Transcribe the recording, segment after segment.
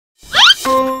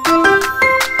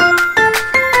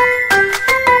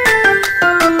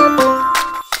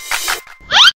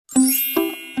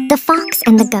Fox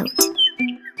and the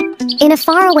Goat. In a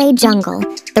faraway jungle,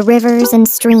 the rivers and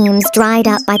streams dried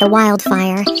up by the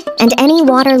wildfire, and any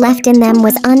water left in them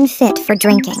was unfit for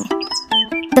drinking.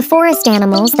 The forest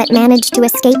animals that managed to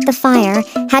escape the fire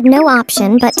had no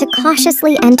option but to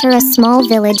cautiously enter a small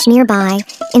village nearby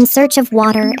in search of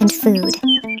water and food.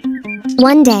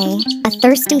 One day, a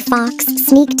thirsty fox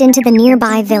sneaked into the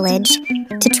nearby village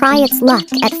to try its luck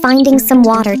at finding some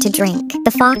water to drink.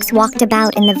 The fox walked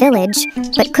about in the village,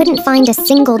 but couldn't find a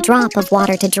single drop of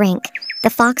water to drink. The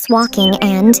fox walking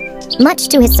and, much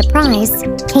to his surprise,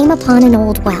 came upon an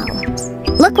old well.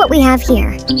 "Look what we have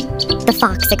here," the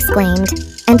fox exclaimed,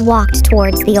 and walked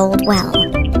towards the old well.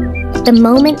 The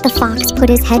moment the fox put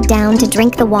his head down to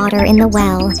drink the water in the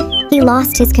well, he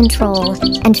lost his control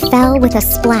and fell with a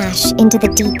splash into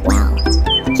the deep well.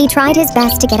 He tried his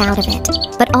best to get out of it,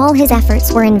 but all his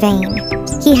efforts were in vain.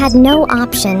 He had no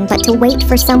option but to wait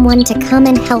for someone to come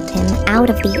and help him out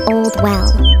of the old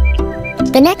well.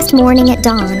 The next morning at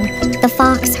dawn, the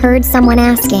fox heard someone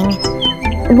asking,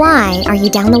 "Why are you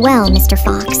down the well, Mr.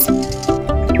 Fox?"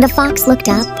 The fox looked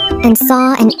up and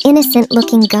saw an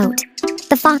innocent-looking goat.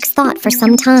 The fox thought for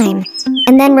some time,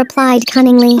 and then replied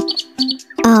cunningly,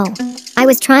 "Oh, I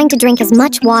was trying to drink as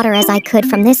much water as I could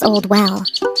from this old well.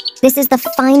 This is the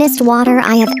finest water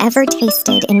I have ever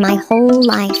tasted in my whole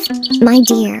life. My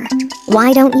dear,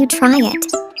 why don't you try it?"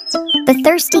 The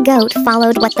thirsty goat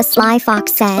followed what the sly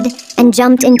fox said and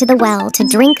jumped into the well to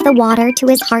drink the water to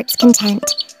his heart's content.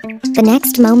 The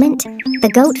next moment, the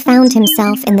goat found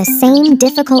himself in the same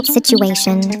difficult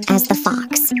situation as the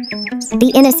fox.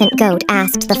 The innocent goat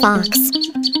asked the fox,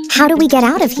 "How do we get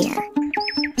out of here?"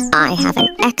 "I have an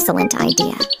excellent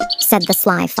idea," said the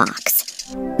sly fox.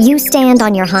 "You stand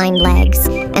on your hind legs,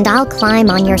 and I'll climb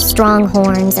on your strong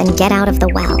horns and get out of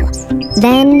the well.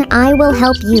 Then I will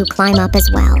help you climb up as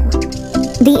well."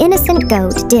 The innocent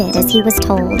goat did as he was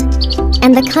told,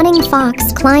 and the cunning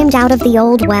fox climbed out of the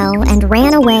old well and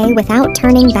ran away without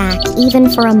turning back even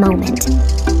for a moment.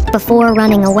 Before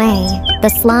running away, the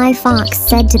sly fox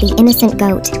said to the innocent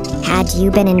goat, "Had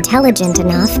you been intelligent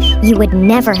enough, you would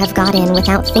never have got in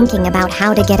without thinking about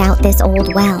how to get out this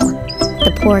old well."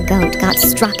 The poor goat got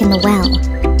struck in the well.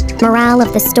 Morale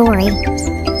of the story: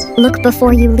 look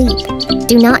before you leap.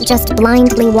 Do not just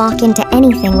blindly walk into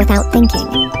anything without thinking.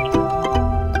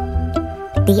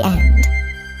 The end.